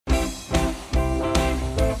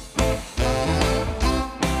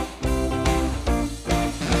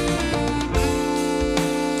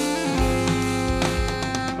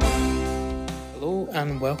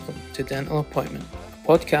welcome to Dental Appointment, a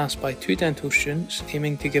podcast by two dental students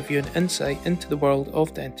aiming to give you an insight into the world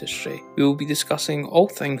of dentistry. We will be discussing all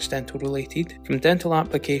things dental related, from dental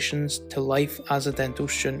applications to life as a dental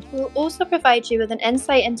student. We'll also provide you with an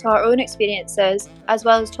insight into our own experiences, as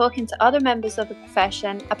well as talking to other members of the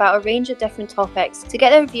profession about a range of different topics to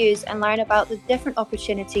get their views and learn about the different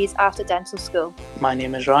opportunities after dental school. My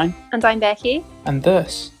name is Ryan. And I'm Becky. And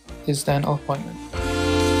this is Dental Appointment.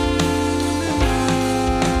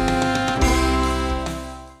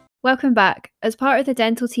 Welcome back. As part of the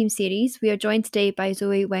Dental Team series, we are joined today by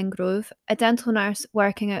Zoe Wengrove, a dental nurse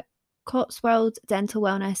working at Cotswold Dental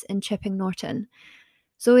Wellness in Chipping Norton.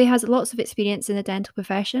 Zoe has lots of experience in the dental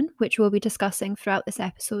profession, which we'll be discussing throughout this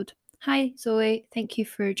episode. Hi Zoe, thank you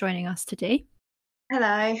for joining us today.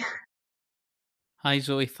 Hello. Hi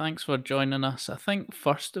Zoe, thanks for joining us. I think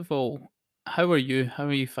first of all, how are you? How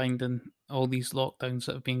are you finding all these lockdowns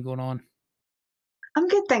that have been going on? I'm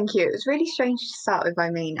good, thank you. It was really strange to start with.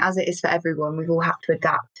 As it is for everyone, we've all had to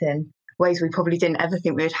adapt in ways we probably didn't ever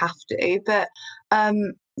think we would have to. But I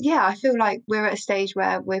feel like we're at a stage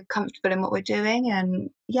where we're comfortable in what we're doing, and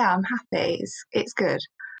I'm happy. It's good.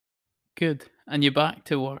 Good. And you're back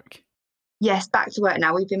to work? Yes, back to work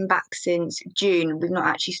now. We've been back since June. We've not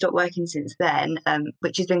actually stopped working since then,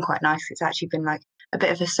 which has been quite nice. It's actually been like a bit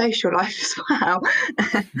of a social life as well.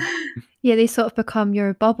 Yeah, they sort of become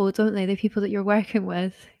your bubble, don't they? The people that you're working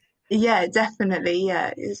with. Yeah, definitely.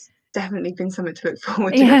 Yeah, it's definitely been something to look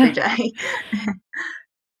forward to every day.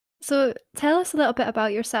 So tell us a little bit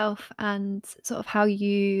about yourself and sort of how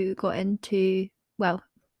you got into,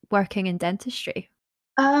 working in dentistry.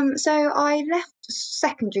 So I left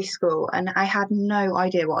secondary school and I had no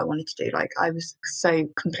idea what I wanted to do. Like, I was so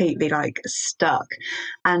completely stuck,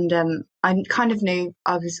 and I kind of knew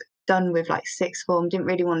I was done with sixth form. Didn't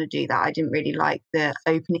really want to do that. I didn't really like the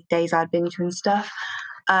opening days I'd been to and stuff.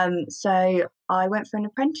 So I went for an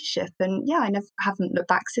apprenticeship, and I haven't looked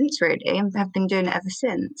back since, really, and have been doing it ever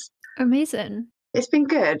since. Amazing. It's been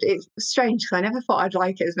good. It's strange because I never thought I'd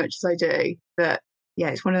like it as much as I do, but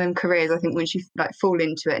it's one of them careers, I think, once you fall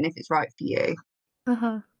into it, and if it's right for you,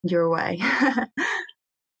 you're away.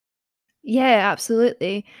 Yeah,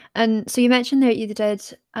 absolutely. And so you mentioned that you did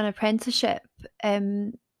an apprenticeship.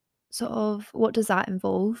 Sort of, what does that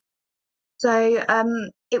involve? So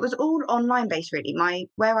it was all online based, really.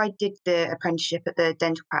 Where I did the apprenticeship at the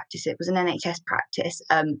dental practice, it was an NHS practice,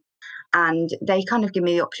 and they kind of give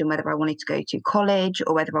me the option whether I wanted to go to college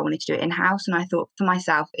or whether I wanted to do it in-house. And I thought, for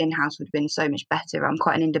myself, in-house would have been so much better. I'm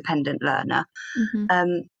quite an independent learner.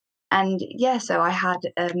 So I had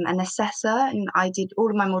an assessor, and I did all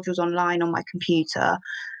of my modules online on my computer.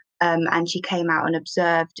 And she came out and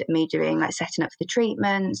observed me doing setting up for the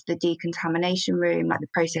treatments, the decontamination room, the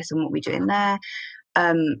process and what we do in there.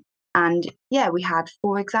 We had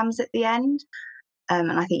 4 exams at the end.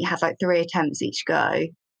 And I think you had 3 attempts each go.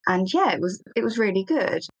 And it was really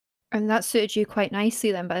good. And that suited you quite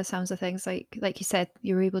nicely then, by the sounds of things. Like you said,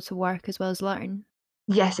 you were able to work as well as learn.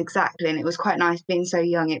 Yes, exactly. And it was quite nice being so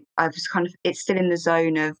young. It's still in the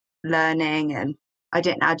zone of learning, and I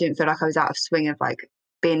didn't feel like I was out of swing of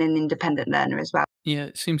being an independent learner as well. Yeah,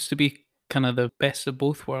 it seems to be kind of the best of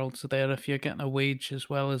both worlds there, if you're getting a wage as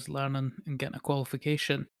well as learning and getting a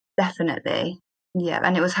qualification. Definitely. Yeah,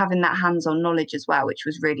 and it was having that hands-on knowledge as well, which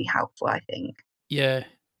was really helpful, I think. Yeah,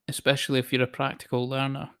 especially if you're a practical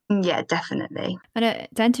learner. Yeah, definitely. And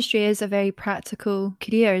dentistry is a very practical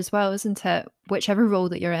career as well, isn't it? Whichever role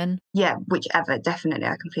that you're in. Yeah, whichever, definitely.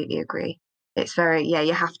 I completely agree. It's very,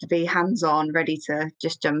 you have to be hands-on, ready to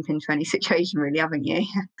just jump into any situation, really, haven't you?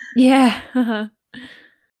 Yeah.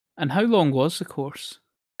 And how long was the course?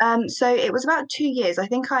 So it was about 2 years. I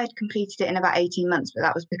think I had completed it in about 18 months, but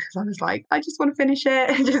that was because I was like, I just want to finish it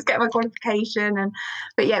and just get my qualification.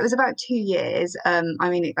 But it was about 2 years.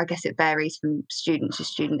 I guess it varies from student to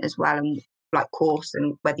student as well, and course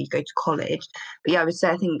and whether you go to college. But I would say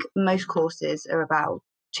I think most courses are about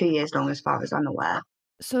 2 years long, as far as I'm aware.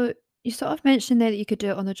 So you sort of mentioned there that you could do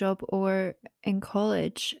it on the job or in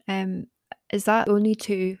college. Is that only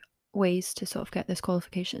 2 ways to sort of get this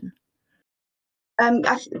qualification?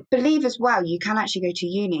 I believe as well you can actually go to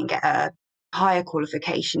uni and get a higher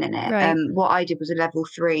qualification in it. Right. What I did was a level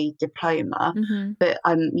 3 diploma, but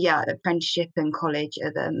apprenticeship and college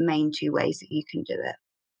are the main 2 ways that you can do it.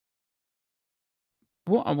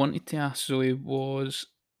 What I wanted to ask Zoe was,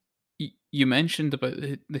 you mentioned about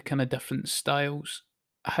the kind of different styles.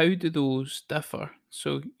 How do those differ?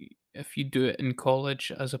 So if you do it in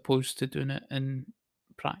college as opposed to doing it in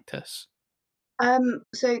practice?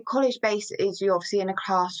 So college based is you're obviously in a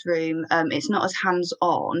classroom. It's not as hands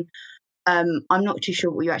on. I'm not too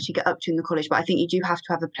sure what you actually get up to in the college, but I think you do have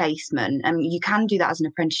to have a placement, and you can do that as an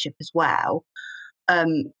apprenticeship as well.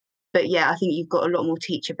 Um, but yeah, I think you've got a lot more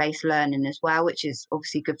teacher-based learning as well, which is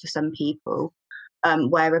obviously good for some people.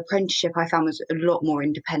 Where apprenticeship I found was a lot more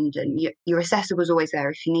independent. Your assessor was always there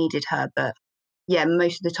if you needed her, but yeah,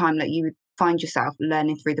 most of the time, like you would find yourself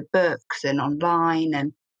learning through the books and online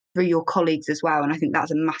and through your colleagues as well. And I think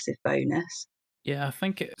that's a massive bonus. Yeah, I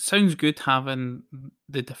think it sounds good having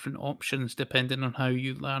the different options depending on how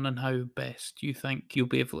you learn and how best you think you'll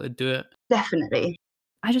be able to do it. Definitely.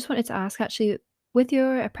 I just wanted to ask actually, with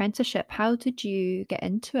your apprenticeship, how did you get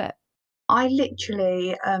into it? I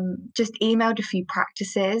literally just emailed a few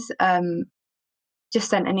practices, just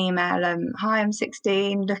sent an email, hi, I'm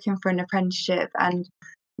 16, looking for an apprenticeship. And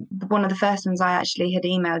one of the first ones I actually had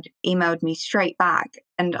emailed me straight back,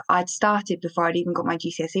 and I'd started before I'd even got my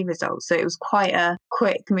GCSE results. So it was quite a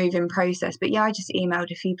quick moving process. But yeah, I just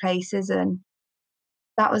emailed a few places and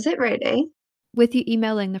that was it really. With you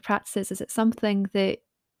emailing the practices, is it something that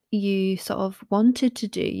you sort of wanted to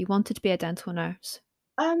do? You wanted to be a dental nurse?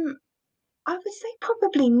 Um, I would say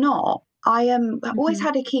probably not. I always Mhm,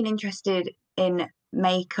 had a keen interest in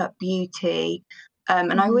makeup, beauty,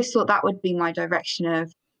 and I mhm, always thought that would be my direction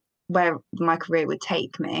of where my career would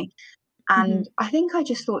take me. mhm, And I think I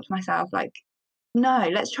just thought to myself, like, no,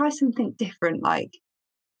 let's try something different. Like,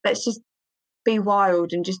 let's just be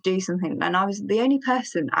wild and just do something. And I was the only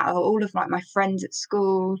person out of all of like my friends at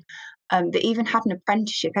school that even had an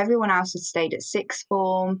apprenticeship. Everyone else had stayed at sixth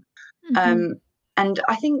form. mhm, Um, and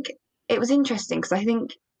I think it was interesting because I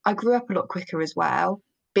think I grew up a lot quicker as well,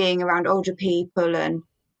 being around older people and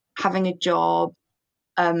having a job.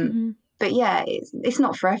 Um, mhm. but yeah, it's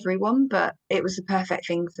not for everyone, but it was the perfect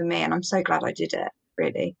thing for me, and I'm so glad I did it.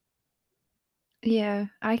 Really. Yeah,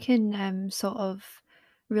 I can, sort of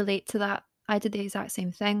relate to that. I did the exact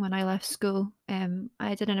same thing when I left school.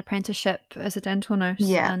 I did an apprenticeship as a dental nurse,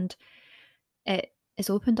 Yeah, and it has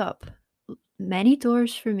opened up many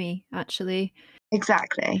doors for me, actually.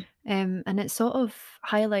 exactly. And it sort of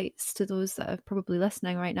highlights to those that are probably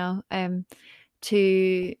listening right now,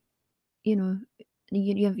 to, you know,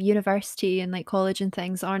 university and like college and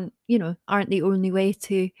things aren't the only way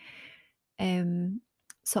to um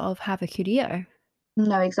sort of have a career.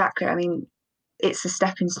 No, exactly. I mean, it's a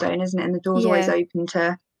stepping stone, isn't it? And the door's always Yeah, open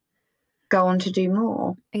to go on to do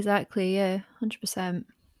more. exactly. Yeah, 100%.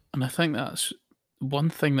 And I think that's one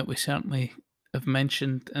thing that we certainly have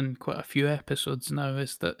mentioned in quite a few episodes now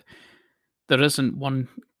is that there isn't one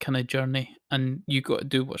kind of journey and you got to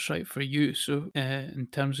do what's right for you. So, in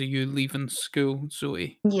terms of you leaving school,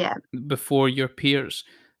 Zoe, Yeah, before your peers,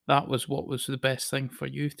 that was what was the best thing for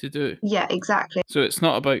you to do. yeah, exactly. So it's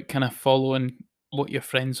not about kind of following what your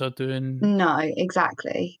friends are doing. No,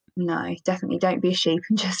 exactly. No, definitely don't be a sheep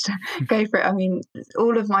and just go for it. I mean,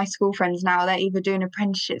 all of my school friends now, they're either doing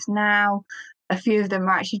apprenticeships now, a few of them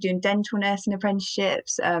are actually doing dental nursing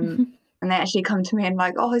apprenticeships. And they actually come to me and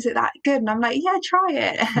like, oh, is it that good? And I'm like, yeah, try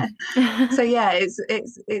it. So yeah,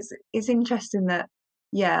 it's interesting that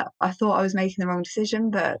yeah, I thought I was making the wrong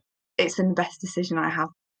decision, but it's been the best decision I have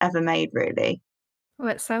ever made, really. Well,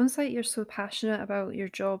 it sounds like you're so passionate about your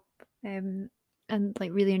job, and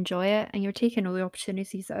like really enjoy it, and you're taking all the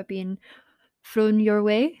opportunities that are being thrown your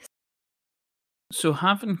way. So,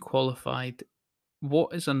 having qualified,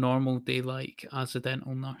 what is a normal day like as a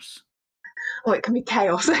dental nurse? Oh, it can be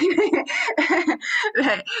chaos.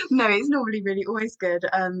 No, it's normally really always good.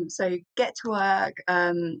 So get to work,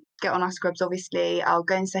 get on our scrubs, obviously. I'll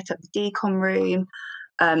go and set up the decon room.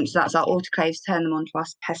 So that's our autoclaves, turn them onto our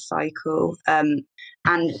pest cycle, and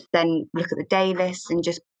then look at the day list and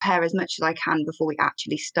just prepare as much as I can before we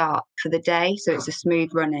actually start for the day. So it's a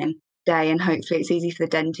smooth running day, and hopefully it's easy for the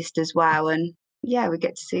dentist as well. And yeah, we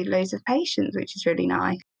get to see loads of patients, which is really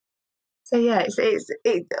nice. So yeah,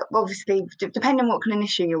 it obviously depending on what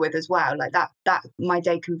clinician you're with as well. Like that my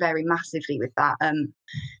day can vary massively with that.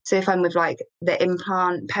 So if I'm with like the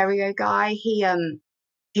implant perio guy,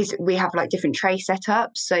 we have like different tray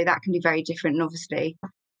setups, so that can be very different. And obviously,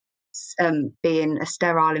 be in a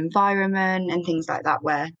sterile environment and things like that.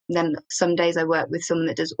 Where then some days I work with someone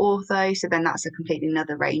that does ortho, so then that's a completely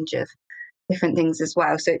another range of different things as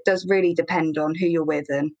well. So it does really depend on who you're with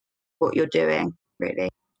and what you're doing, really.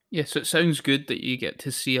 Yeah, so it sounds good that you get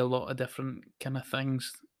to see a lot of different kind of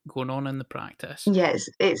things going on in the practice. Yeah,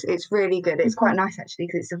 it's really good. It's quite Mhm. nice actually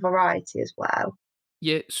because it's a variety as well.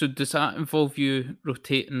 Yeah, so does that involve you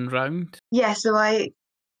rotating round? Yeah, so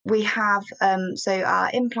we have so our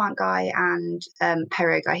implant guy and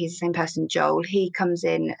perio guy, he's the same person, Joel. He comes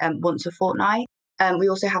in once a fortnight. We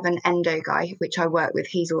also have an endo guy, which I work with.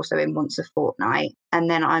 He's also in once a fortnight. And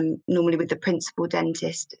then I'm normally with the principal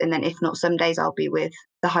dentist. And then if not, some days I'll be with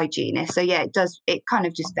the hygienist. So yeah, it kind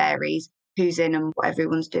of just varies who's in and what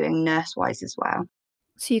everyone's doing nurse-wise as well.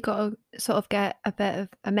 So you got to sort of get a bit of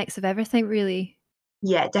a mix of everything, really.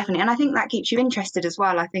 Yeah, definitely. And I think that keeps you interested as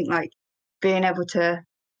well. I think like being able to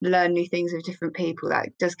learn new things with different people, that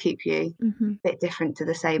does keep you a bit different to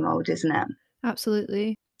the same old, isn't it?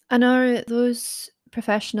 Absolutely. And are those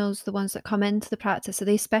professionals the ones that come into the practice? Are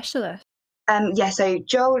they specialists? Yeah, so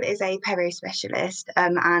Joel is a perio specialist,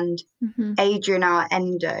 and Adrian, our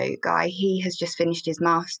endo guy, he has just finished his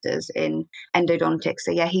master's in endodontics.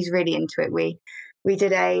 So yeah, he's really into it. We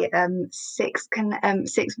did a six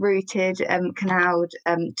rooted canaled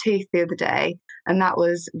tooth the other day, and that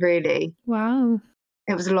was really Wow.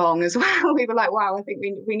 It was long as well. We were like, wow, I think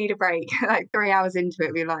we need a break. Like 3 hours into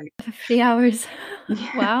it, we were like 3 hours.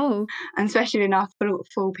 yeah. Wow. And especially in our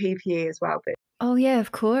full PPE as well. But Oh yeah,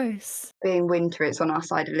 of course. being winter, it's on our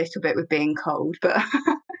side a little bit with being cold, but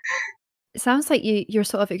It sounds like you're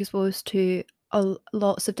sort of exposed to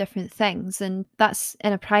lots of different things, and that's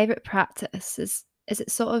in a private practice. Is it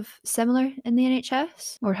sort of similar in the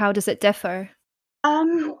NHS, or how does it differ?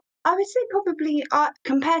 I would say probably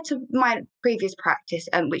compared to my previous practice,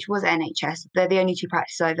 which was NHS, they're the only two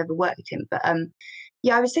practices I've ever worked in. But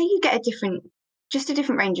yeah, I would say you get just a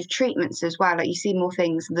different range of treatments as well. Like you see more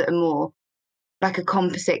things that are more like a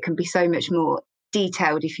composite can be so much more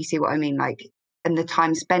detailed, if you see what I mean, like, and the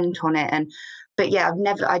time spent on it. But yeah,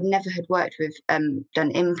 I'd never had worked with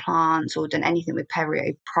done implants or done anything with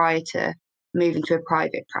perio prior to moving to a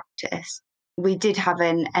private practice. We did have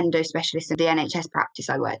an endo specialist in the NHS practice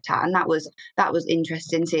I worked at, and that was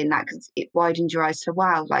interesting seeing that, because it widened your eyes to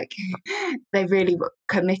wow, like they really were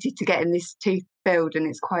committed to getting this tooth filled, and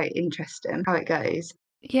it's quite interesting how it goes.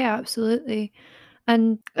 Yeah, absolutely.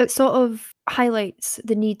 And it sort of highlights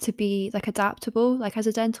the need to be like adaptable, like as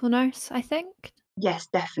a dental nurse, I think. Yes,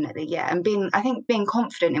 definitely. Yeah. And I think being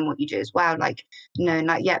confident in what you do as well, like knowing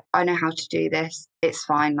like, yeah, I know how to do this. It's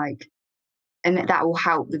fine. Like, and that will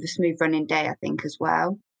help with a smooth running day, I think, as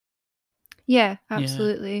well. Yeah, Yeah.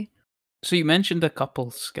 absolutely. So you mentioned a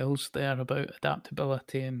couple skills there about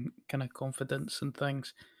adaptability and kind of confidence and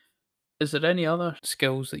things. Is there any other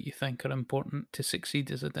skills that you think are important to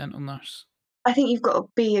succeed as a dental nurse? I think you've got to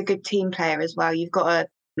be a good team player as well. You've got to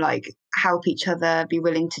like help each other, be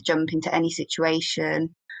willing to jump into any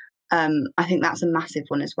situation. I think that's a massive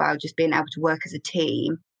one as well, just being able to work as a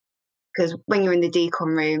team. Because when you're in the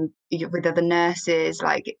decon room, you're with other nurses,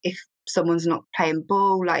 like if someone's not playing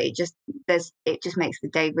ball, like it just makes the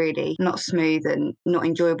day really not smooth and not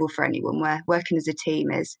enjoyable for anyone. Where working as a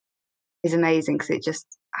team is amazing, because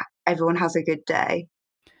everyone has a good day.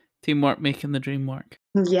 Teamwork making the dream work.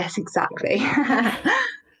 Yes, exactly.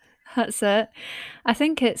 That's it. I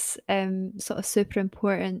think it's sort of super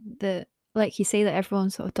important that, like you say, that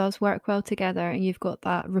everyone sort of does work well together and you've got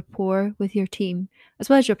that rapport with your team, as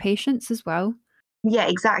well as your patients as well. Yeah,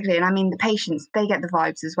 exactly. And I mean, the patients, they get the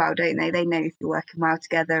vibes as well, don't they? They know if you're working well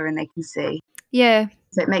together and they can see. Yeah.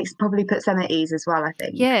 So it probably puts them at ease as well, I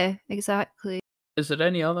think. Yeah, exactly. Is there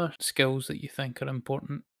any other skills that you think are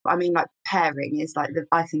important? I mean, like pairing is like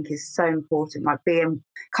I think is so important. Like being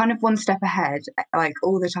kind of one step ahead, like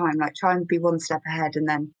all the time. Like try and be one step ahead, and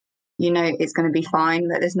then it's going to be fine.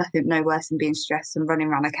 That there's no worse than being stressed and running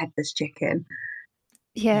around like a headless chicken.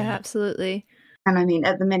 Yeah, absolutely. And I mean,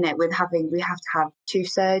 at the minute we have to have 2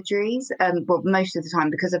 surgeries. But most of the time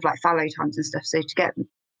because of like fallow times and stuff. So to get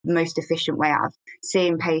the most efficient way out of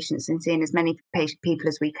seeing patients and seeing as many people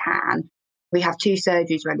as we can, we have 2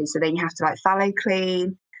 surgeries ready. So then you have to like fallow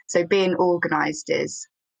clean. So being organised is,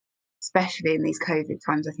 especially in these COVID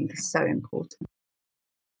times, I think is so important.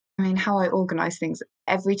 I mean, how I organise things,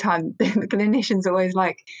 every time the clinician's always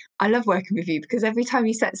like, I love working with you because every time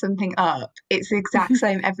you set something up, it's the exact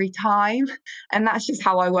same every time. And that's just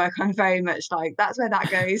how I work. I'm very much like, that's where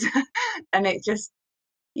that goes. And it just,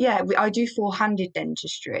 yeah, I do 4-handed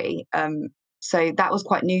dentistry. So that was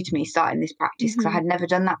quite new to me starting this practice because I had never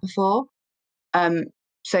done that before.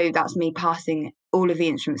 So that's me passing all of the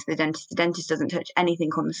instruments to the dentist. The dentist doesn't touch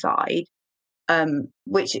anything on the side,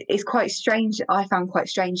 which is quite strange. I found quite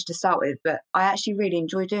strange to start with, but I actually really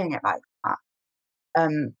enjoy doing it like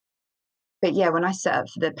that. But yeah, when I set up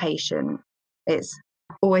for the patient, it's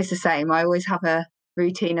always the same. I always have a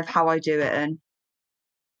routine of how I do it, and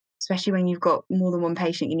especially when you've got more than one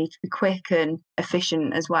patient, you need to be quick and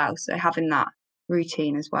efficient as well. So having that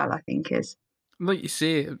routine as well, I think is. Like you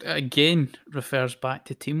say, again, refers back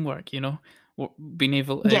to teamwork, being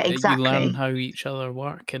able Yeah, you learn exactly. how each other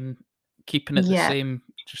work and keeping it the Yeah. same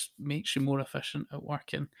just makes you more efficient at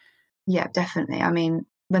working. Yeah, definitely. I mean,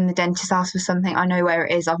 when the dentist asks for something, I know where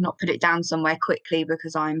it is. I've not put it down somewhere quickly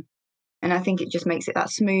because and I think it just makes it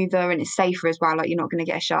that smoother and it's safer as well. Like, you're not going to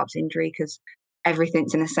get a sharps injury because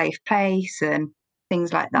everything's in a safe place and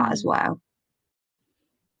things like that as well.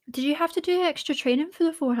 Did you have to do extra training for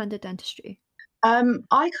the four-handed dentistry? I kind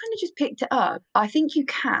of just picked it up. I think you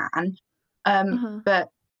can, but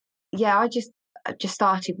yeah, I just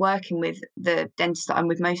started working with the dentist that I'm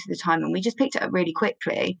with most of the time, and we just picked it up really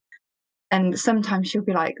quickly. And sometimes she'll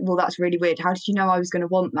be like, "Well, that's really weird. How did you know I was going to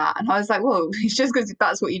want that?" And I was like, "Well, it's just because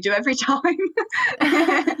that's what you do every time."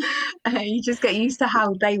 You just get used to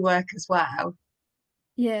how they work as well.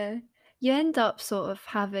 Yeah. You end up sort of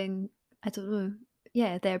having, I don't know,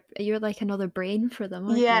 yeah, you're like another brain for them,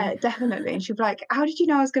 aren't Yeah, you? definitely. And she'll be like, "How did you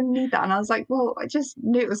know I was going to need that?" And I was like, "Well, I just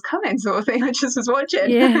knew it was coming," sort of thing. I just was watching.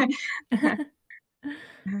 Yeah.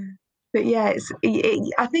 But yeah,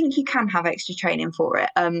 I think you can have extra training for it.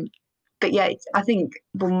 But yeah, I think,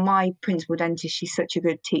 well, my principal dentist, she's such a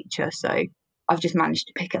good teacher, so I've just managed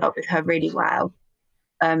to pick it up with her really well.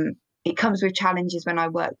 It comes with challenges when I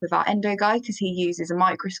work with our endo guy because he uses a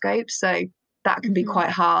microscope, so that can be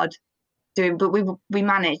quite hard doing. But we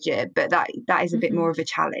manage it, but that is a bit more of a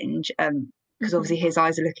challenge because obviously his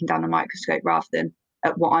eyes are looking down the microscope rather than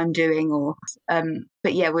at what I'm doing.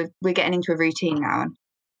 But yeah, we're getting into a routine now, and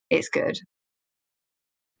it's good.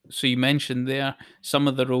 So you mentioned there some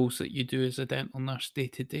of the roles that you do as a dental nurse day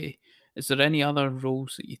to day. Is there any other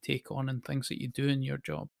roles that you take on and things that you do in your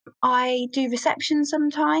job? I do reception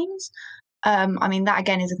sometimes. I mean, that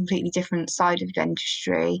again is a completely different side of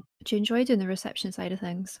dentistry. Do you enjoy doing the reception side of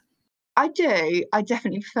things? I do. I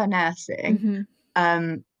definitely prefer nursing.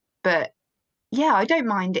 But yeah, I don't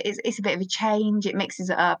mind it. It's a bit of a change. It mixes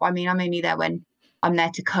it up. I mean, I'm only there when I'm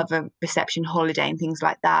there to cover reception holiday and things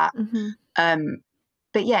like that.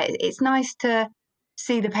 But yeah, it's nice to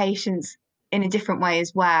see the patients in a different way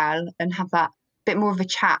as well and have that bit more of a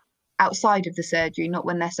chat outside of the surgery, not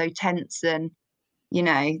when they're so tense and, you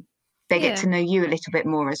know, they get to know you a little bit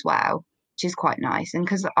more as well, which is quite nice. And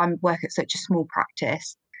because I work at such a small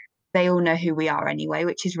practice, they all know who we are anyway,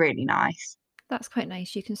 which is really nice. That's quite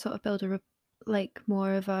nice. You can sort of build like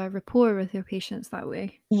more of a rapport with your patients that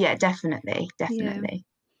way. Yeah, definitely.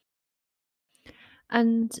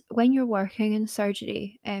 And when you're working in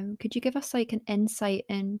surgery, could you give us like an insight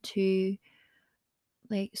into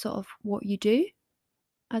like sort of what you do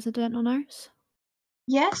as a dental nurse?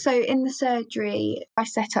 Yeah, so in the surgery, I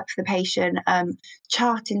set up for the patient.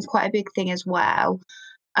 Charting's quite a big thing as well.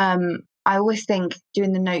 I always think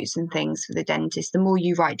doing the notes and things for the dentist, the more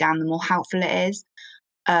you write down, the more helpful it is.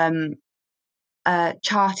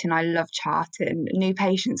 Charting, I love charting. New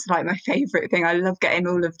patients are like my favourite thing. I love getting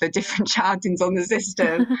all of the different chartings on the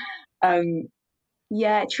system.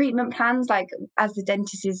 Yeah, treatment plans, like as the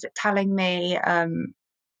dentist is telling me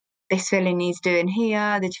this filling needs doing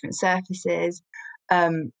here, the different surfaces.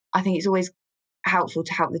 I think it's always helpful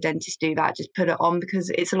to help the dentist do that, just put it on, because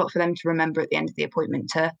it's a lot for them to remember at the end of the appointment,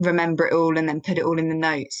 to remember it all and then put it all in the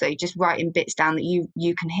notes. So just writing bits down that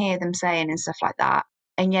you can hear them saying and stuff like that.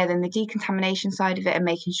 And yeah, then the decontamination side of it and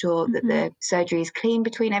making sure that the surgery is clean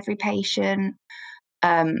between every patient.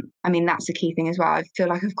 I mean, that's a key thing as well. I feel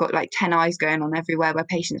like I've got like 10 eyes going on everywhere where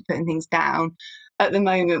patients putting things down. At the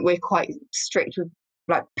moment, we're quite strict with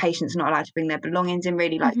like patients not allowed to bring their belongings in,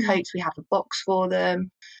 really, like coats. We have a box for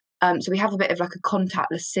them. So we have a bit of like a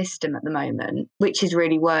contactless system at the moment, which is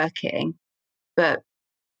really working. But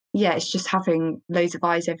yeah, it's just having loads of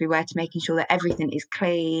eyes everywhere to making sure that everything is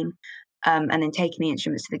clean, and then taking the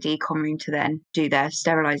instruments to the decon room to then do their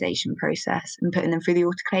sterilisation process and putting them through the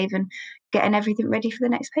autoclave and getting everything ready for the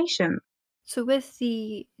next patient. So with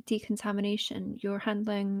the decontamination, you're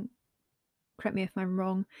handling, correct me if I'm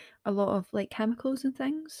wrong, a lot of like chemicals and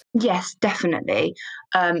things? Yes, definitely.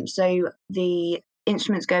 So the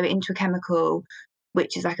instruments go into a chemical,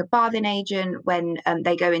 which is like a bathing agent when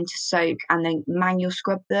they go into soak and then manual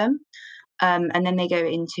scrub them. And then they go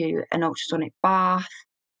into an ultrasonic bath,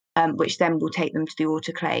 which then will take them to the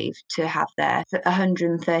autoclave to have their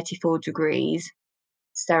 134 degrees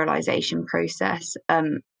sterilisation process.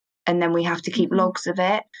 And then we have to keep logs of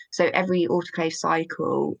it. So every autoclave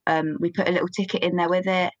cycle, we put a little ticket in there with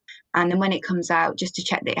it. And then when it comes out, just to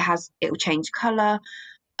check that it will change colour.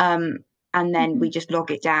 And then we just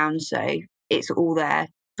log it down. So it's all there,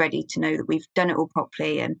 ready to know that we've done it all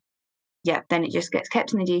properly. And yeah, then it just gets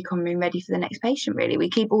kept in the decon room ready for the next patient, really. We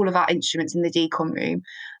keep all of our instruments in the decon room.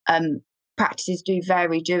 Practices do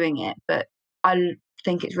vary doing it, but I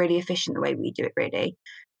think it's really efficient the way we do it, really.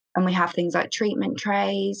 And we have things like treatment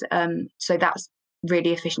trays. So that's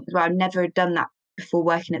really efficient as well. I've never done that before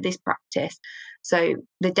working at this practice. So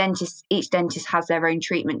each dentist has their own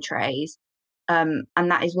treatment trays, and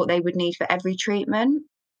that is what they would need for every treatment.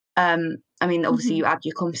 I mean, obviously you add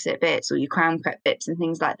your composite bits or your crown prep bits and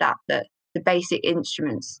things like that, but the basic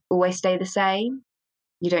instruments always stay the same.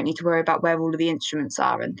 You don't need to worry about where all of the instruments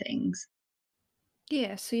are and things.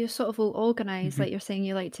 Yeah, so you're sort of all organised, Mhm. like you're saying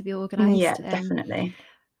you like to be Yeah, organised. definitely.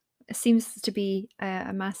 It seems to be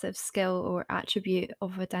a massive skill or attribute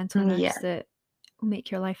of a dental nurse Yeah. that will make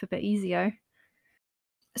your life a bit easier.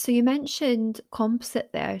 So you mentioned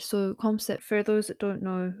composite there. So composite, for those that don't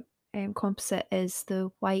know, composite is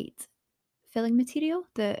the white filling material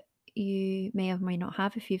that you may or may not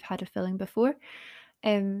have if you've had a filling before.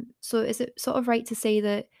 So is it sort of right to say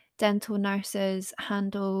that dental nurses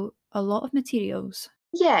handle a lot of materials?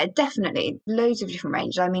 Yeah, definitely. Loads of different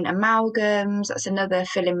ranges. I mean, amalgams, that's another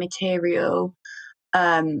filling material.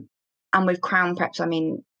 And with crown preps, I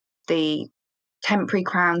mean, the temporary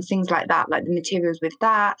crowns, things like that, like the materials with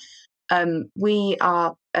that. We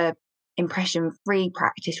are a impression-free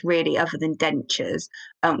practice, really, other than dentures.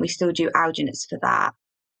 We still do alginates for that,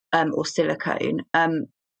 or silicone.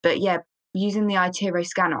 But yeah, using the iTero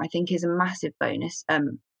scanner, I think, is a massive bonus,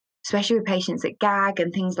 especially with patients that gag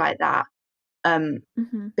and things like that. Hmm.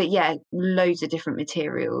 But yeah, loads of different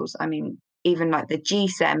materials. I mean, even like the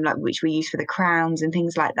GSEM, like which we use for the crowns and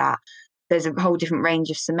things like that. There's a whole different range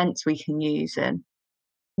of cements we can use, and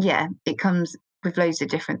yeah, it comes with loads of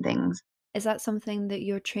different things. Is that something that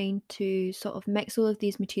you're trained to sort of mix all of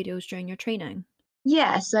these materials during your training?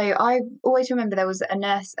 Yeah, so I always remember there was a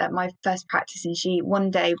nurse at my first practice, and she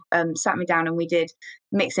one day sat me down and we did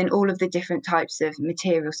mixing all of the different types of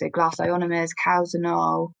materials, so glass ionomers,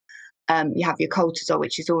 calcinol, you have your coltazol,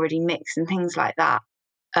 which is already mixed, and things like that.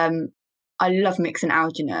 Um, I love mixing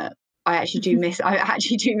alginate. I actually do miss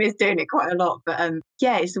doing it quite a lot. But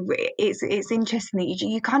yeah, it's interesting that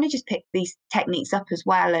you kind of just pick these techniques up as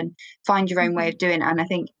well and find your own way Hmm. of doing it. And I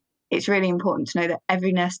think it's really important to know that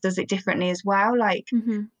every nurse does it differently as well. Like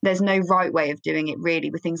Hmm. there's no right way of doing it really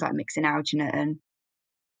with things like mixing alginate, and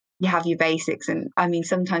you have your basics. And I mean,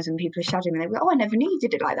 sometimes when people are shadowing me, they go, "Oh, I never knew you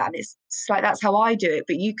did it like that." And it's like that's how I do it,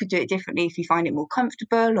 but you could do it differently if you find it more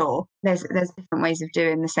comfortable, or there's different ways of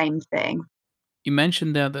doing the same thing. You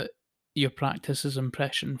mentioned there that your practice is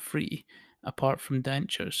impression free apart from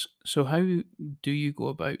dentures. So how do you go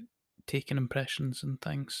about taking impressions and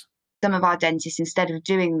things? Some of our dentists, instead of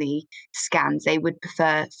doing the scans, they would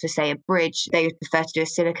prefer, for say, a bridge, they would prefer to do a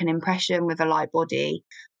silicone impression with a light body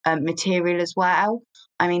material as well.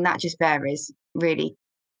 I mean, that just varies really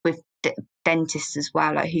with dentists as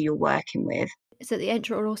well, like who you're working with. Is it the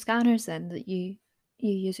intraoral scanners then that you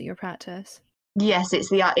use at your practice? Yes, it's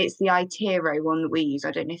the iTero one that we use.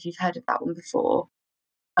 I don't know if you've heard of that one before.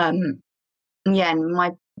 Um, yeah, and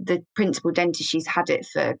the principal dentist, she's had it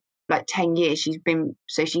for like 10 years.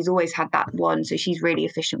 She's always had that one, so she's really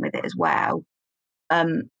efficient with it as well.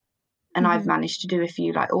 Um, and I've Hmm. managed to do a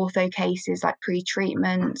few like ortho cases, like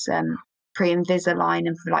pre-treatments, pre-Invisalign,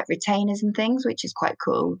 and for like retainers and things, which is quite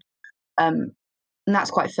cool. Um, and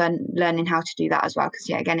that's quite fun learning how to do that as well, because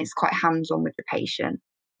yeah, again, it's quite hands-on with the patient.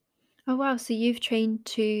 Oh wow! So you've trained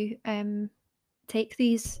to take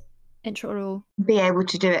these intraoral. Be able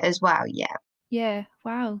to do it as well, yeah. Yeah,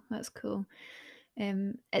 wow, that's cool.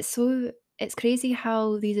 It's crazy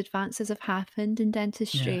how these advances have happened in Yeah.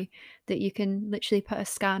 dentistry that you can literally put a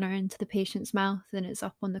scanner into the patient's mouth and it's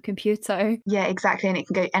up on the computer. Yeah, exactly,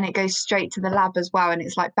 and it goes straight to the lab as well, and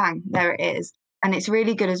it's like bang, there it is. And it's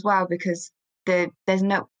really good as well because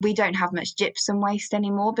we don't have much gypsum waste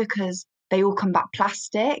anymore because they all come back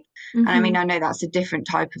plastic. And I mean, Hmm. I know that's a different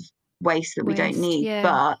type of waste that we don't Waste, need, yeah.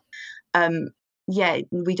 but yeah,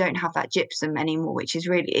 we don't have that gypsum anymore, which is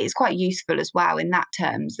it's quite useful as well in that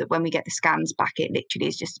terms that when we get the scans back, it literally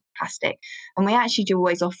is just plastic. And we actually do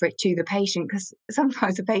always offer it to the patient because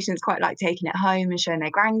sometimes the patients quite like taking it home and showing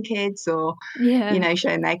their grandkids or, Yeah.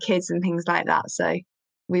 showing their kids and things like that. So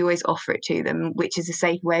we always offer it to them, which is a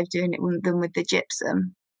safe way of doing it than with the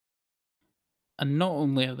gypsum. And not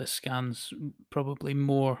only are the scans probably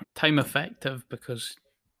more time effective because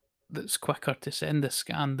it's quicker to send a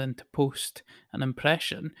scan than to post an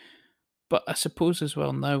impression, but I suppose as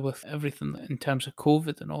well now with everything in terms of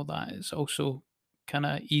COVID and all that, it's also kind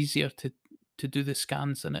of easier to do the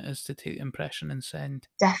scans than it is to take the impression and send.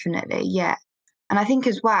 Definitely, yeah. And I think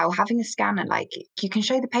as well, having a scanner, like you can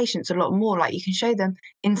show the patients a lot more. Like you can show them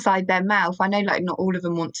inside their mouth. I know, like not all of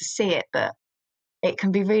them want to see it, but it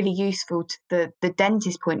can be really useful to the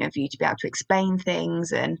dentist point of view to be able to explain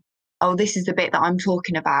things and, oh, this is the bit that I'm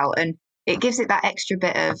talking about. And it gives it that extra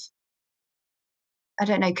bit of I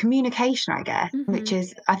don't know, communication, I guess, which Mhm.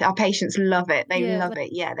 is our patients love it. They Yeah, love it.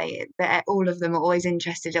 Yeah, they all of them are always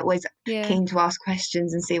interested, always yeah. keen to ask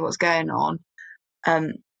questions and see what's going on.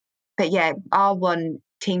 But yeah, our one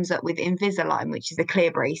teams up with Invisalign, which is the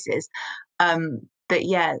clear braces. But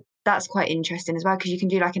yeah, that's quite interesting as well because you can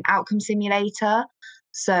do like an outcome simulator.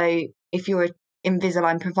 So if you're an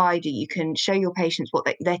Invisalign provider, you can show your patients what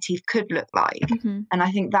their teeth could look like, Mhm. and I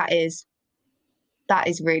think that is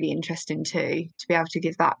really interesting too, to be able to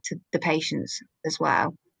give that to the patients as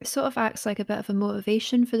well. It sort of acts like a bit of a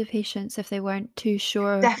motivation for the patients if they weren't too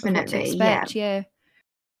sure of what to Definitely, yeah. expect, yeah.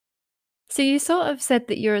 So you sort of said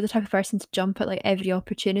that you're the type of person to jump at, like, every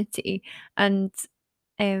opportunity, and,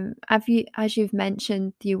 have you as you've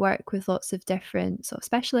mentioned, you work with lots of different sort of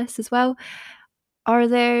specialists as well. Are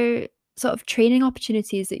there sort of training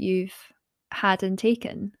opportunities that you've had and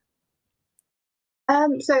taken?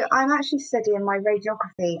 So I'm actually studying my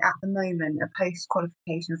radiography at the moment, a post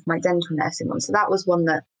qualification for my dental nursing one. So that was one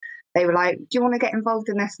that they were like, "Do you want to get involved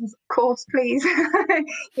in this course, please?"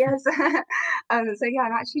 Yes. So yeah,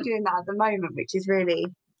 I'm actually doing that at the moment, which is really,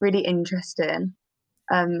 really interesting.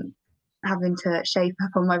 Um, Having to shape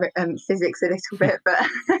up on my physics a little bit, but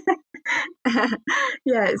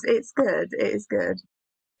yeah, it's good. It is good.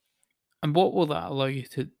 And what will that allow you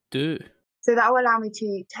to do? So that will allow me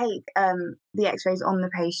to take the X-rays on the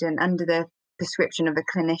patient under the prescription of a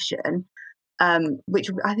clinician,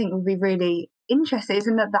 which I think will be really interesting.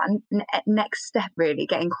 Isn't that next step really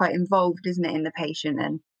getting quite involved, isn't it, in the patient?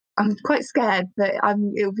 And I'm quite scared, but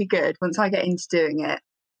it'll be good once I get into doing it.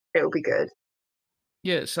 It'll be good.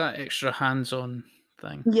 Yeah, it's that extra hands-on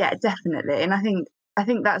thing. Yeah, definitely. And I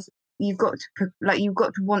think that's you've got to you've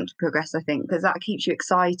got to want to progress. I think because that keeps you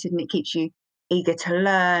excited and it keeps you eager to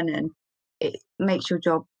learn and it makes your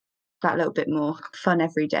job that little bit more fun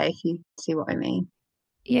every day, if you see what I mean.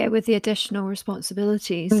 Yeah, with the additional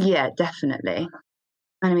responsibilities. Yeah, definitely.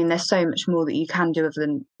 And I mean, there's so much more that you can do other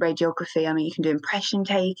than radiography. I mean, you can do impression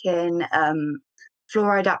taking,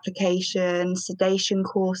 fluoride application, sedation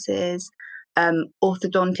courses,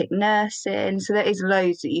 orthodontic nursing. So there is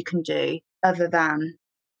loads that you can do other than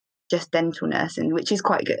just dental nursing, which is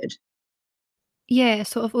quite good. Yeah, it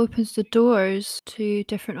sort of opens the doors to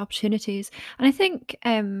different opportunities. And I think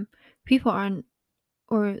people aren't,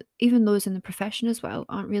 or even those in the profession as well,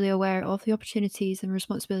 aren't really aware of the opportunities and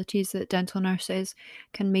responsibilities that dental nurses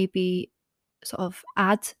can maybe sort of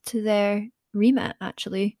add to their remit,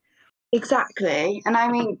 actually. Exactly. And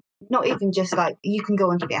I mean, not even just like you can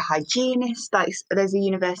go on to be a hygienist. Like there's a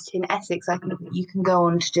university in Essex, I think you can go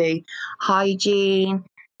on to do hygiene,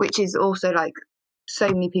 which is also like so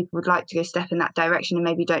many people would like to go step in that direction and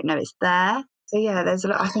maybe don't know it's there. So yeah, there's a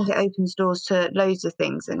lot. I think it opens doors to loads of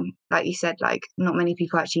things, and like you said, like not many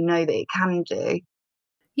people actually know that it can do.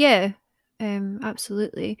 Yeah,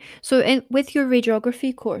 absolutely. So, with your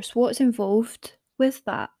radiography course, what's involved with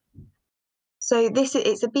that? So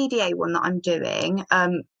it's a BDA one that I'm doing.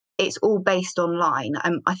 It's all based online.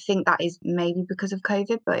 I think that is maybe because of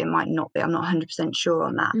COVID, but it might not be. I'm not 100% sure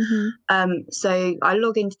on that. Mhm. So I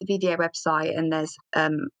log into the BDA website and there's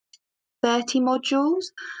 30 modules.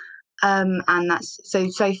 And that's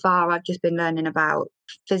so far I've just been learning about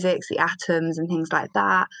physics, the atoms and things like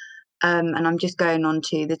that. And I'm just going on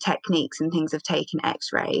to the techniques and things of taking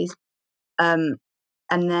X-rays. Um,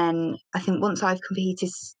 and then I think once I've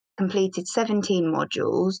completed 17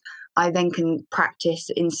 modules, I then can practice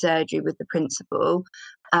in surgery with the principal.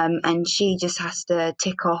 And she just has to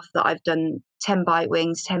tick off that I've done 10 bite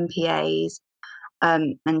wings, 10 PAs,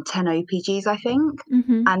 and 10 OPGs, I think.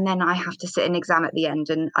 Mhm. And then I have to sit an exam at the end,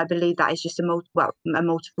 and I believe that is just a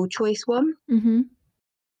multiple choice one. Mhm.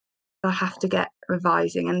 I have to get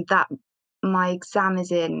revising, and that my exam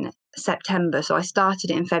is in September, so I started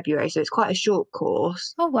it in February, so it's quite a short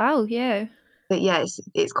course. Oh wow, yeah. But yeah,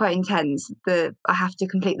 it's quite intense. I have to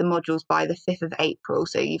complete the modules by the 5th of April,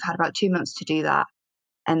 so you've had about 2 months to do that,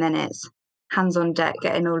 and then it's hands on deck,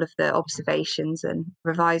 getting all of the observations and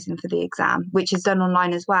revising for the exam, which is done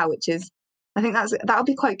online as well. Which is, I think that'll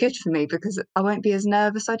be quite good for me because I won't be as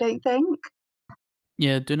nervous. I don't think.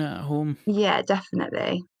 Yeah, doing it at home. Yeah,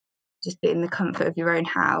 definitely. Just be in the comfort of your own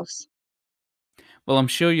house. Well, I'm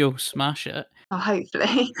sure you'll smash it. Oh,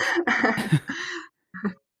 hopefully.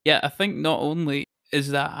 Yeah, I think not only is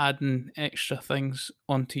that adding extra things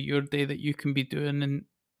onto your day that you can be doing and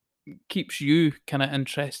keeps you kind of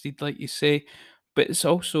interested, like you say, but it's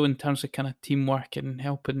also in terms of kind of teamwork and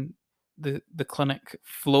helping the clinic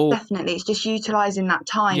flow. Definitely, it's just utilising that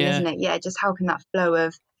time, Yeah, isn't it? Yeah, just helping that flow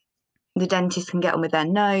of the dentist can get on with their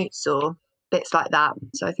notes or bits like that.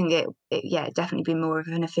 So I think it yeah, definitely be more of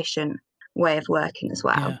an efficient way of working as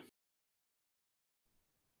well. yeah.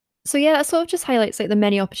 So yeah, that sort of just highlights like the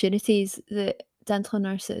many opportunities that dental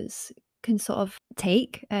nurses can sort of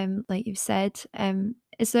take, like you've said.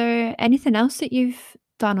 Is there anything else that you've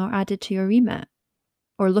done or added to your remit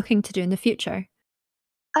or looking to do in the future?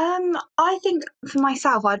 I think for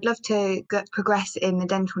myself, I'd love to progress in the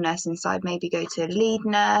dental nursing side, maybe go to lead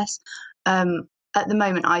nurse. At the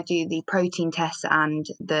moment, I do the protein tests and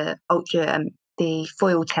the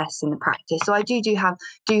foil tests in the practice. So I do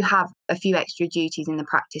have a few extra duties in the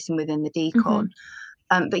practice and within the decon.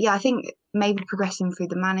 Mhm. But yeah, I think maybe progressing through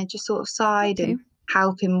the manager sort of side Okay. and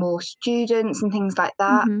helping more students and things like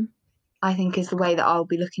that, Mhm. I think is the way that I'll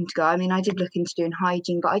be looking to go. I mean, I did look into doing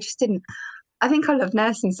hygiene, but I just didn't. I think I love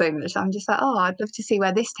nursing so much. I'm just like, oh, I'd love to see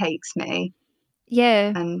where this takes me.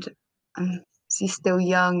 Yeah. And she's still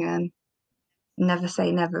young, and never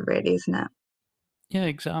say never, really, isn't it? Yeah,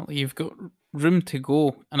 exactly. You've got room to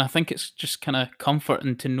go, and I think it's just kind of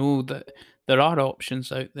comforting to know that there are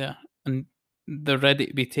options out there, and they're ready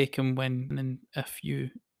to be taken when and if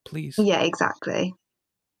you please. Yeah, exactly.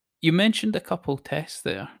 You mentioned a couple tests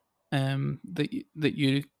there, that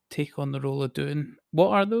you take on the role of doing. What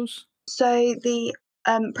are those? So the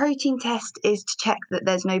protein test is to check that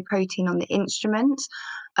there's no protein on the instrument,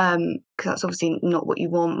 because that's obviously not what you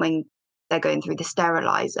want when they're going through the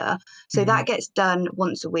sterilizer. So Mhm. that gets done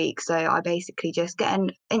once a week. So I basically just get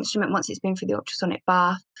an instrument once it's been through the ultrasonic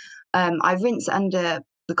bath. I rinse it under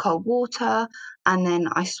the cold water, and then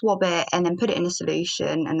I swab it and then put it in a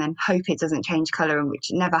solution and then hope it doesn't change colour, and which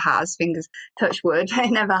it never has. Fingers touch wood,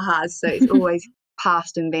 it never has. So it's always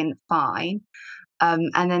passed and been fine.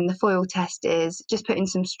 And then the foil test is just putting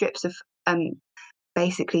some strips of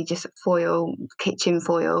basically just foil, kitchen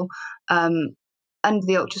foil, um, under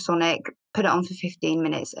the ultrasonic, put it on for 15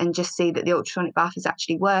 minutes, and just see that the ultrasonic bath is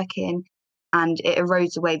actually working, and it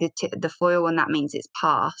erodes away the foil, and that means it's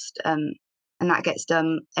passed. And that gets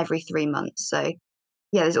done every 3 months. So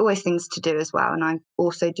yeah, there's always things to do as well. And I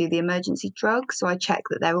also do the emergency drugs, so I check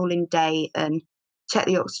that they're all in date and check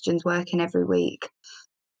the oxygen's working every week.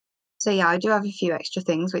 So yeah, I do have a few extra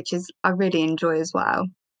things, which is I really enjoy as well.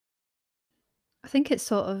 I think it's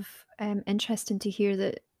sort of interesting to hear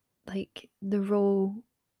that, like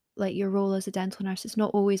like your role as a dental nurse, it's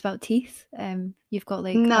not always about teeth. You've got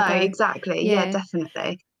like No, other, exactly. Yeah, yeah,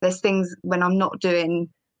 definitely. There's things when I'm not doing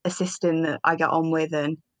a system that I get on with,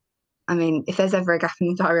 and I mean, if there's ever a gap in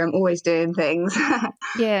the diary, I'm always doing things.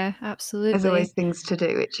 yeah, There's absolutely. always things to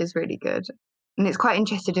do, which is really good. And it's quite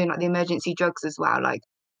interesting doing like the emergency drugs as well. Like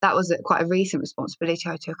that was quite a recent responsibility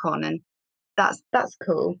I took on, and that's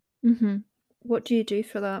cool. Hmm. What do you do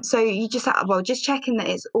for that? So you just well, just checking that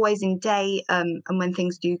it's always in date, and when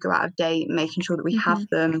things do go out of date, making sure that we have Hmm.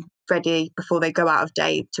 them ready before they go out of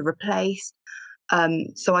date to replace.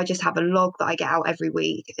 So I just have a log that I get out every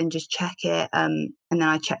week and just check it, and then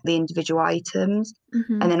I check the individual items,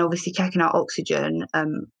 Hmm. and then obviously checking out oxygen.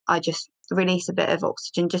 I just release a bit of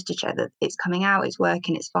oxygen just to check that it's coming out, it's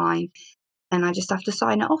working, it's fine, and I just have to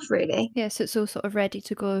sign it off really. Yeah, so it's all sort of ready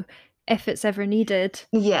to go if it's ever needed.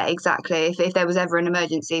 Yeah, exactly. If there was ever an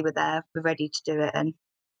emergency, we're ready to do it. And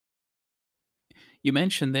You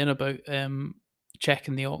mentioned there about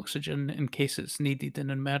checking the oxygen in case it's needed in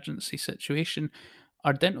an emergency situation.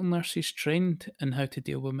 Are dental nurses trained in how to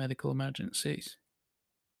deal with medical emergencies?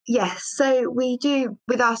 yes, so we do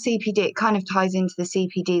with our CPD, it kind of ties into the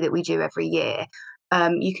CPD that we do every year.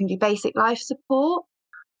 You can do basic life support.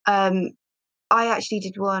 Um, I actually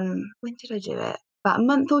did one, when did I do it? About a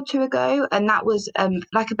month or two ago. And that was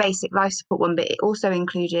like a basic life support one, but it also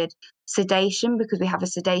included sedation because we have a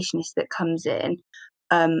sedationist that comes in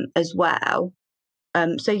as well.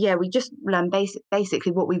 So yeah, we just learn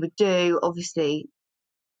basically what we would do. Obviously,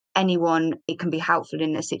 anyone, it can be helpful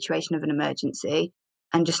in a situation of an emergency,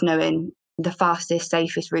 and just knowing the fastest,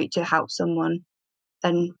 safest route to help someone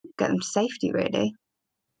and get them to safety, really.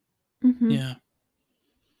 Hmm. Yeah.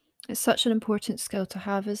 It's such an important skill to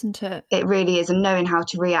have, isn't it? It really is, and knowing how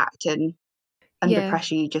to react and under Yeah.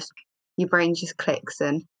 pressure, your brain just clicks,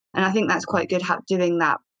 and I think that's quite good doing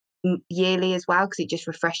that yearly as well because it just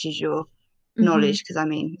refreshes your Hmm. knowledge. Because I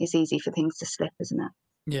mean, it's easy for things to slip, isn't it?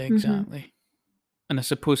 Yeah, Hmm. exactly. And I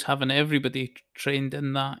suppose having everybody trained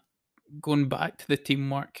in that, going back to the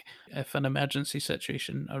teamwork, if an emergency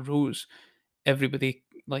situation arose, everybody,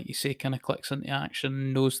 like you say, kind of clicks into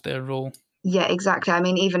action, knows their role. Yeah, exactly. I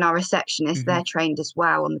mean, even our receptionists, Hmm. they're trained as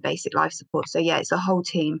well on the basic life support. So yeah, it's a whole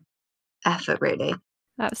team effort, really.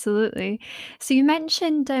 Absolutely. So you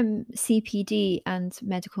mentioned CPD and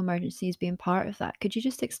medical emergencies being part of that. Could you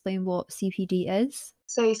just explain what CPD is?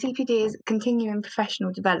 So CPD is continuing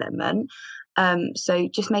professional development. So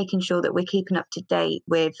just making sure that we're keeping up to date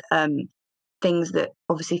with things that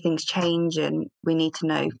obviously things change and we need to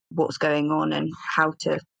know what's going on and how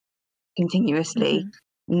to continuously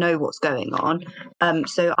know what's going on.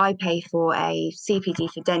 So I pay for a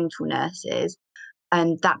CPD for dental nurses,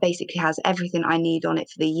 and that basically has everything I need on it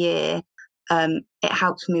for the year. It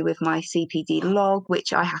helps me with my CPD log,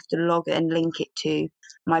 which I have to log and link it to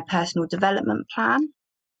my personal development plan.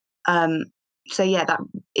 So yeah, that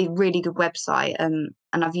is a really good website, and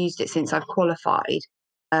I've used it since I've qualified.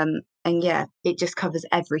 And yeah, it just covers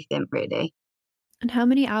everything really. And how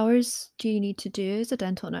many hours do you need to do as a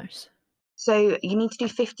dental nurse? So you need to do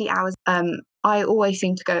 50 hours. I always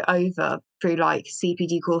seem to go over through like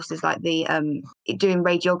CPD courses, like the doing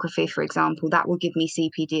radiography, for example, that will give me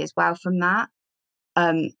CPD as well from that.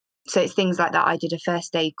 So it's things like that. I did a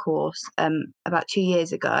first aid course about 2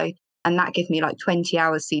 years ago, and that gave me like 20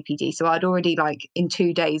 hours CPD. So I'd already like in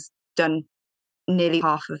 2 days done nearly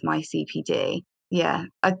half of my CPD. Yeah,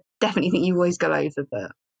 I definitely think you always go over,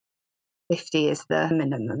 but 50 is the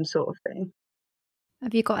minimum sort of thing.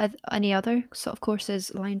 Have you got any other sort of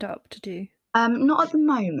courses lined up to do? Not at the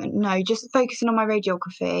moment, no, just focusing on my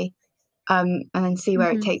radiography, and then see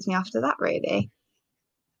where it takes me after that, really.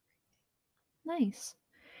 Nice.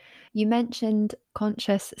 You mentioned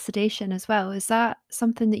conscious sedation as well. Is that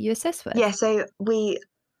something that you assist with? Yeah, so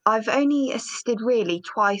I've only assisted really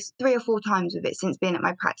twice, 3 or 4 times with it since being at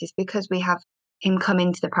my practice, because we have him come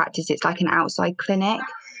into the practice. It's like an outside clinic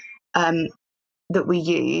that we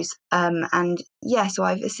use. And yeah, so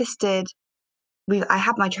I've assisted. I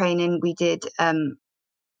had my training. We did,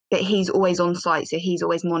 but he's always on site, so he's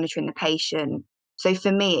always monitoring the patient. So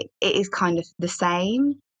for me, it is kind of the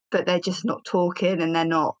same, but they're just not talking and they're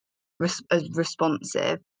not as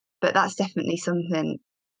responsive. But that's definitely something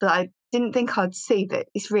that I didn't think I'd see, but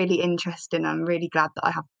it's really interesting. I'm really glad that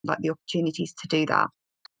I have like the opportunities to do that.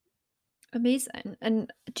 Amazing.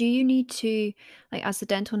 And do you need to, like, as a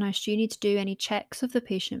dental nurse, do you need to do any checks of the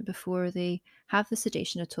patient before they have the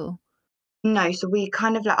sedation at all? No, so we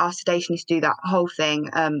kind of let our sedationist do that whole thing.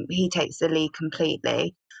 He takes the lead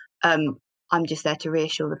completely. I'm just there to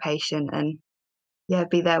reassure the patient and yeah,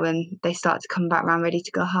 be there when they start to come back round ready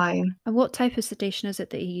to go home. And what type of sedation is it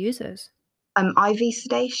that he uses? IV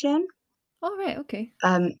sedation. Oh, right. Okay.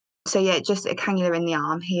 So yeah, just a cannula in the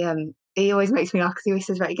arm. He always makes me laugh because he always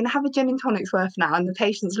says, "Right, you're gonna have a gin and tonic's worth now," and the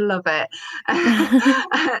patients love it.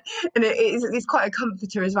 And it's quite a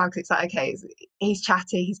comforter as well because it's like, okay, he's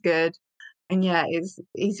chatty, he's good, and yeah,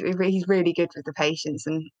 he's really good with the patients,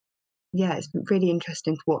 and yeah, it's really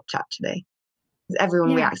interesting to watch actually. 'Cause everyone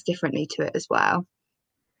Yeah, reacts differently to it as well.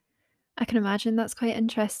 I can imagine that's quite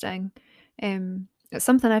interesting. It's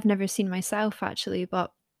something I've never seen myself actually,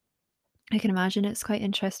 but I can imagine it's quite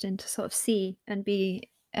interesting to sort of see and be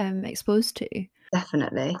exposed to.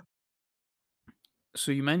 Definitely.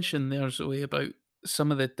 So you mentioned there, Zoe, about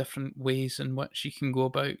some of the different ways in which you can go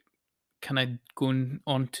about kind of going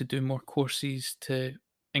on to do more courses to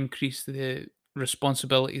increase the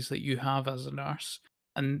responsibilities that you have as a nurse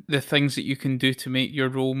and the things that you can do to make your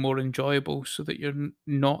role more enjoyable so that you're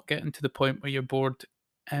not getting to the point where you're bored.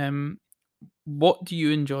 Um, what do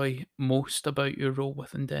you enjoy most about your role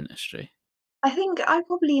within dentistry? I think I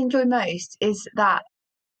probably enjoy most is that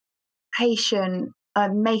patient,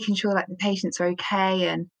 making sure like the patients are okay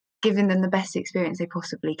and giving them the best experience they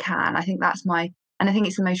possibly can. I think that's and I think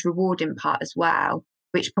it's the most rewarding part as well,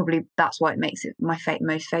 which probably that's why it makes it my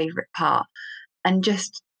most favorite part. And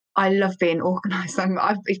just, I love being organized.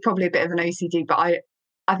 It's probably a bit of an OCD, but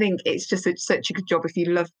I think it's just such a good job if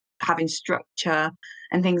you love having structure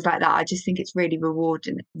and things like that. I just think it's really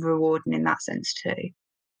rewarding in that sense too.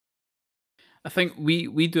 I think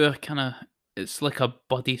we do a kind of, it's like a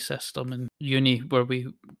buddy system in uni where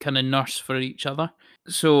we kind of nurse for each other.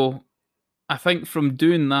 So I think from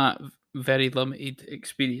doing that very limited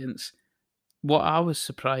experience, what I was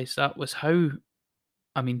surprised at was how,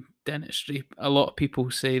 I mean, dentistry, a lot of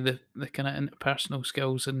people say the kind of interpersonal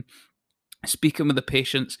skills and speaking with the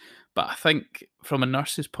patients, but I think from a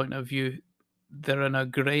nurse's point of view, they're in a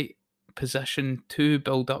great position to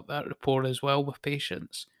build up that rapport as well with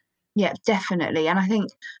patients. Yeah, definitely. And I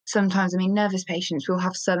think sometimes, I mean, nervous patients will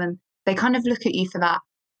have some, and they kind of look at you for that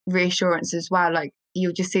reassurance as well. Like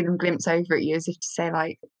you'll just see them glimpse over at you as if to say,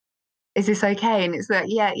 like, is this okay? And it's like,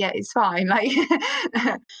 yeah, yeah, it's fine. Like,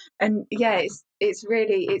 and yeah, it's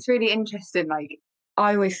really interesting. Like,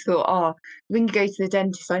 I always thought, oh, when you go to the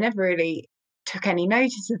dentist, I never really took any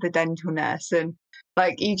notice of the dental nurse, and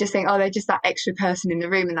like you just think, oh, they're just that extra person in the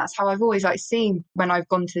room, and that's how I've always like seen when I've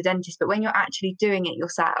gone to the dentist. But when you're actually doing it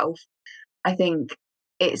yourself, I think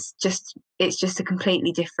it's just a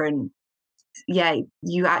completely different yeah,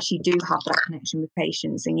 you actually do have that connection with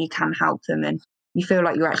patients and you can help them and you feel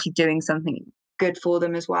like you're actually doing something good for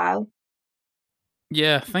them as well.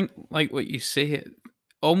 Yeah, I think like what you say, it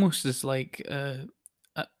almost is like a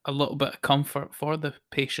little bit of comfort for the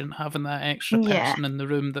patient having that extra Yeah, person in the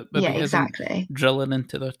room that yeah, maybe isn't exactly. drilling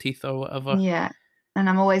into their teeth or whatever. Yeah. And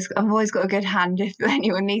I've always got a good hand if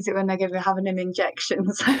anyone needs it when they're going to be having an injection.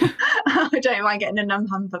 So I don't mind getting a numb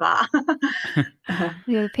hand for that.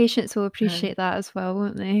 Yeah, the patients will Um, appreciate that as well,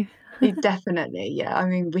 won't they? definitely, yeah. I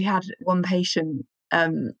mean, we had one patient,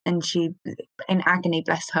 and she in agony,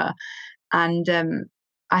 bless her, and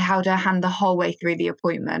I held her hand the whole way through the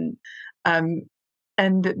appointment. Um,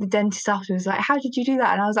 and the dentist after was like, "How did you do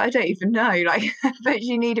that?" And I was like, "I don't even know." Like, but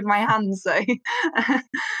she needed my hand, so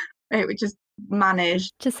it was just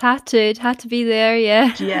managed. Just had to. It had to be there,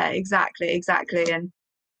 yeah. Yeah, exactly. And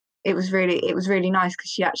it was really nice because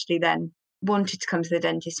she actually then wanted to come to the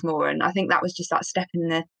dentist more, and I think that was just that step in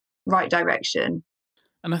the right direction.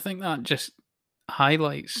 And I think that just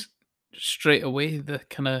highlights straight away the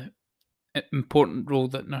kind of important role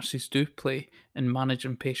that nurses do play in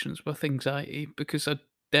managing patients with anxiety, because a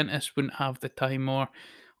dentist wouldn't have the time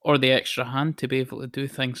or the extra hand to be able to do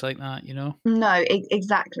things like that, you know? No,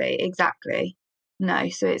 exactly. No,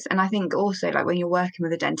 so it's and I think also, like, when you're working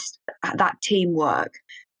with a dentist, that teamwork,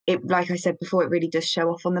 it like I said before, it really does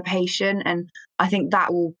show off on the patient, and I think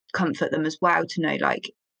that will comfort them as well to know,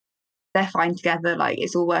 like, they're fine together, like,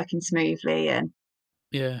 it's all working smoothly and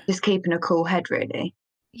Yeah. just keeping a cool head, really.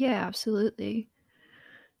 Yeah, absolutely.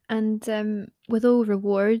 And with all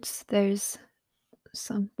rewards, there's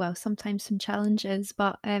sometimes some challenges,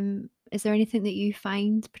 but is there anything that you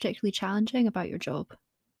find particularly challenging about your job?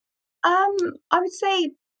 I would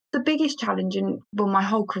say the biggest challenge in well, my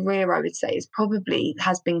whole career, I would say, is probably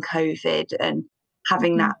has been COVID and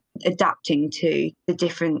having Mhm. that adapting to the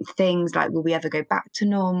different things. Like, will we ever go back to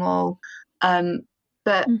normal?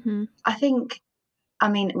 But Mhm. I think, I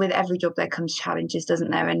mean, with every job there comes challenges, doesn't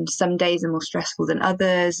there? And some days are more stressful than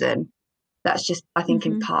others, and that's just, I think,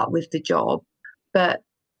 in Mhm. part with the job. But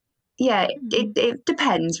yeah, Mhm. it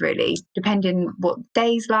depends really, depending what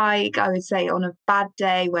day's like. I would say on a bad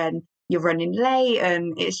day when you're running late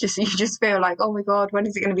and it's just you just feel like, oh my God, when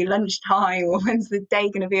is it going to be lunchtime or when's the day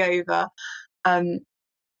going to be over? Um,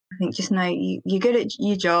 I think just know you're good at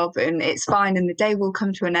your job and it's fine and the day will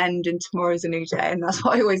come to an end and tomorrow's a new day. And that's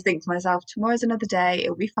what I always think to myself, tomorrow's another day,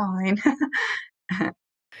 it'll be fine.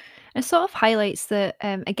 It sort of highlights that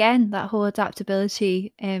again, that whole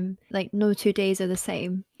adaptability, like no 2 days are the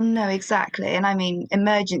same. No, exactly. And I mean,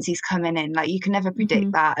 emergencies coming in, like you can never predict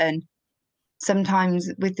Mhm. that. And sometimes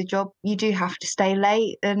with the job, you do have to stay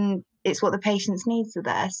late and it's what the patient's needs are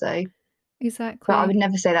there. So, but I would Exactly.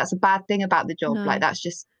 never say that's a bad thing about the job. Like No. that's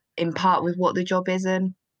just in part with what the job is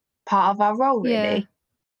and part of our role, Yeah. really.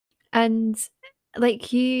 And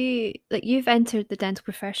you've entered the dental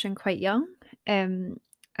profession quite young, um,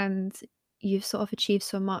 and you've sort of achieved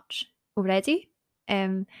so much already.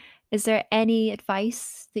 Um, is there any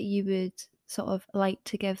advice that you would sort of like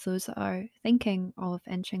to give those that are thinking of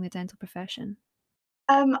entering the dental profession?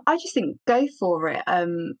 I just think go for it.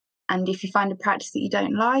 And if you find a practice that you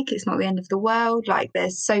don't like, it's not the end of the world. Like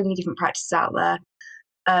there's so many different practices out there.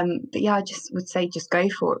 But yeah, I just would say just go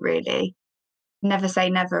for it, really. Never say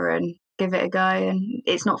never and give it a go. And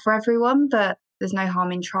it's not for everyone, but there's no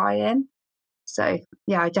harm in trying. So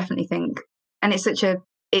yeah, I definitely think, and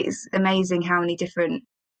it's amazing how many different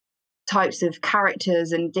types of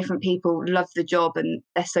characters and different people love the job and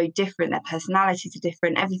they're so different, their personalities are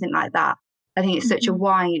different, everything like that. I think it's such a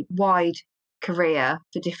Mhm. wide career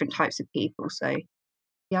for different types of people. So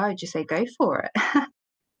yeah, I'd just say go for it.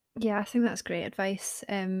 Yeah, I think that's great advice.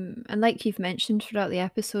 And like you've mentioned throughout the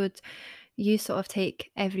episode, you sort of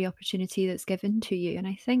take every opportunity that's given to you. And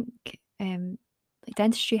I think like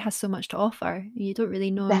dentistry has so much to offer. You don't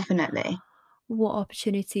really know Definitely. what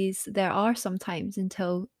opportunities there are sometimes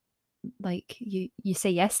until like you say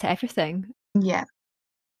yes to everything. Yeah.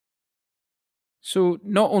 So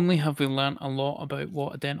not only have we learnt a lot about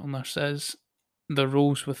what a dental nurse is, the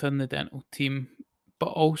roles within the dental team, but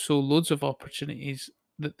also loads of opportunities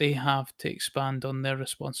that they have to expand on their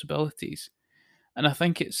responsibilities. And I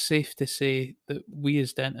think it's safe to say that we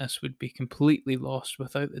as dentists would be completely lost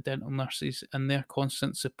without the dental nurses and their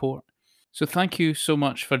constant support. So thank you so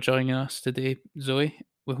much for joining us today, Zoe.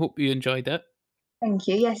 We hope you enjoyed it. Thank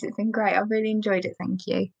you. Yes, it's been great. I've really enjoyed it. Thank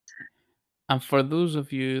you. And for those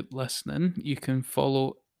of you listening, you can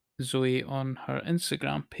follow Zoe on her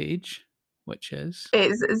Instagram page, which is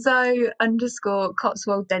It's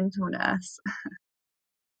Zoe_Cotswold Dental Nurse.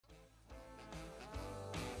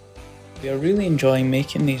 We are really enjoying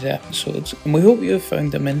making these episodes, and we hope you have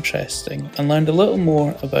found them interesting and learned a little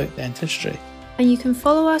more about dentistry. And you can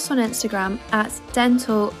follow us on Instagram at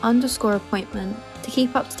dental_appointment to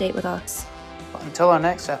keep up to date with us. But until our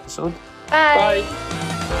next episode, Bye.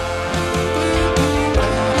 bye.